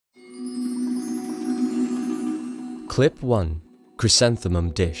Clip 1.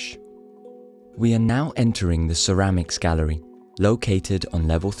 Chrysanthemum dish. We are now entering the ceramics gallery, located on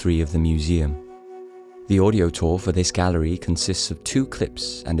level 3 of the museum. The audio tour for this gallery consists of 2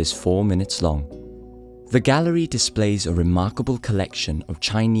 clips and is 4 minutes long. The gallery displays a remarkable collection of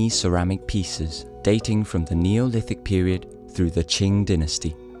Chinese ceramic pieces dating from the Neolithic period through the Qing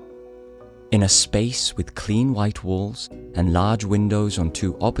dynasty. In a space with clean white walls and large windows on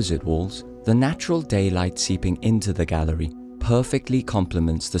 2 opposite walls, the natural daylight seeping into the gallery perfectly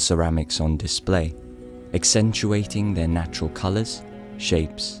complements the ceramics on display, accentuating their natural colors,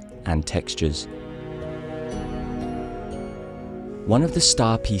 shapes, and textures. One of the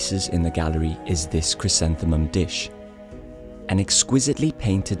star pieces in the gallery is this chrysanthemum dish, an exquisitely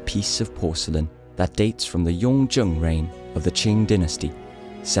painted piece of porcelain that dates from the Yongzheng reign of the Qing dynasty,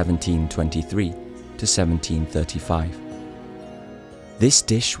 1723 to 1735. This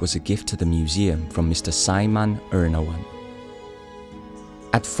dish was a gift to the museum from Mr. Saiman Ernawan.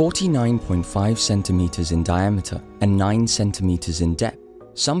 At 49.5 centimeters in diameter and 9 centimeters in depth,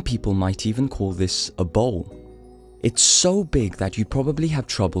 some people might even call this a bowl. It's so big that you'd probably have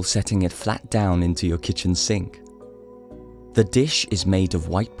trouble setting it flat down into your kitchen sink. The dish is made of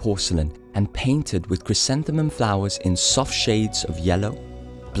white porcelain and painted with chrysanthemum flowers in soft shades of yellow,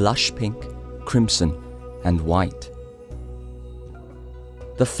 blush pink, crimson, and white.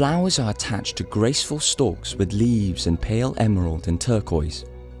 The flowers are attached to graceful stalks with leaves in pale emerald and turquoise.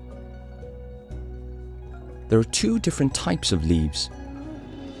 There are 2 different types of leaves: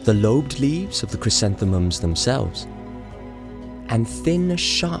 the lobed leaves of the chrysanthemums themselves, and thin,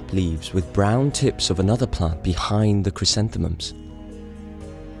 sharp leaves with brown tips of another plant behind the chrysanthemums.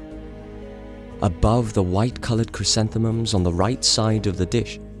 Above the white-colored chrysanthemums on the right side of the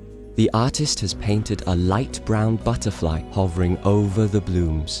dish, the artist has painted a light brown butterfly hovering over the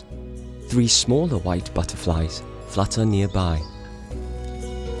blooms. 3 smaller white butterflies flutter nearby.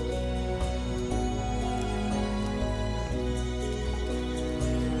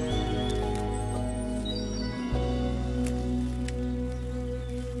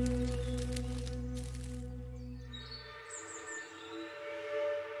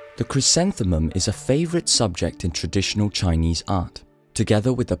 The chrysanthemum is a favorite subject in traditional Chinese art.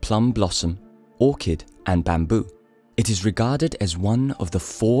 Together with the plum blossom, orchid, and bamboo, it is regarded as one of the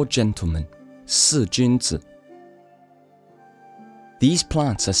 4 gentlemen, 四君子. These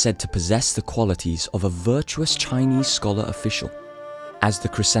plants are said to possess the qualities of a virtuous Chinese scholar official. As the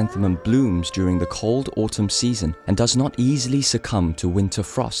chrysanthemum blooms during the cold autumn season and does not easily succumb to winter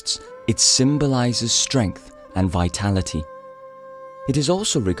frosts, it symbolizes strength and vitality. It is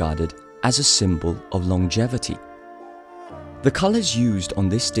also regarded as a symbol of longevity. The colors used on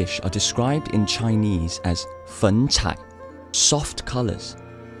this dish are described in Chinese as 粉彩, soft colors.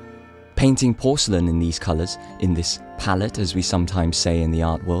 Painting porcelain in these colors, in this palette as we sometimes say in the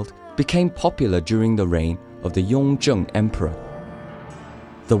art world, became popular during the reign of the Yongzheng emperor.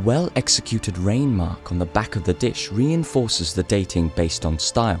 The well-executed rain mark on the back of the dish reinforces the dating based on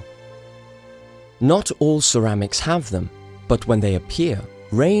style. Not all ceramics have them, but when they appear,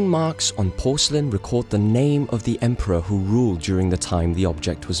 rain marks on porcelain record the name of the emperor who ruled during the time the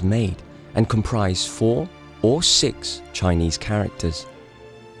object was made and comprise 4 or 6 Chinese characters.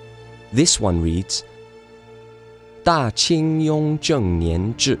 This one reads, 大清雍正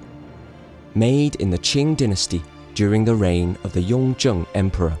年制, made in the Qing dynasty during the reign of the Yongzheng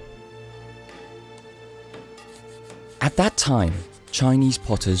emperor. At that time, Chinese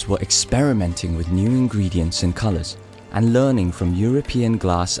potters were experimenting with new ingredients and colors, and learning from European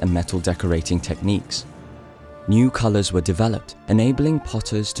glass and metal decorating techniques. New colors were developed, enabling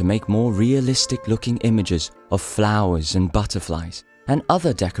potters to make more realistic-looking images of flowers and butterflies and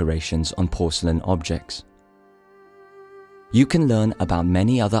other decorations on porcelain objects. You can learn about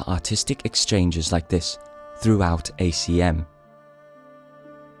many other artistic exchanges like this throughout ACM.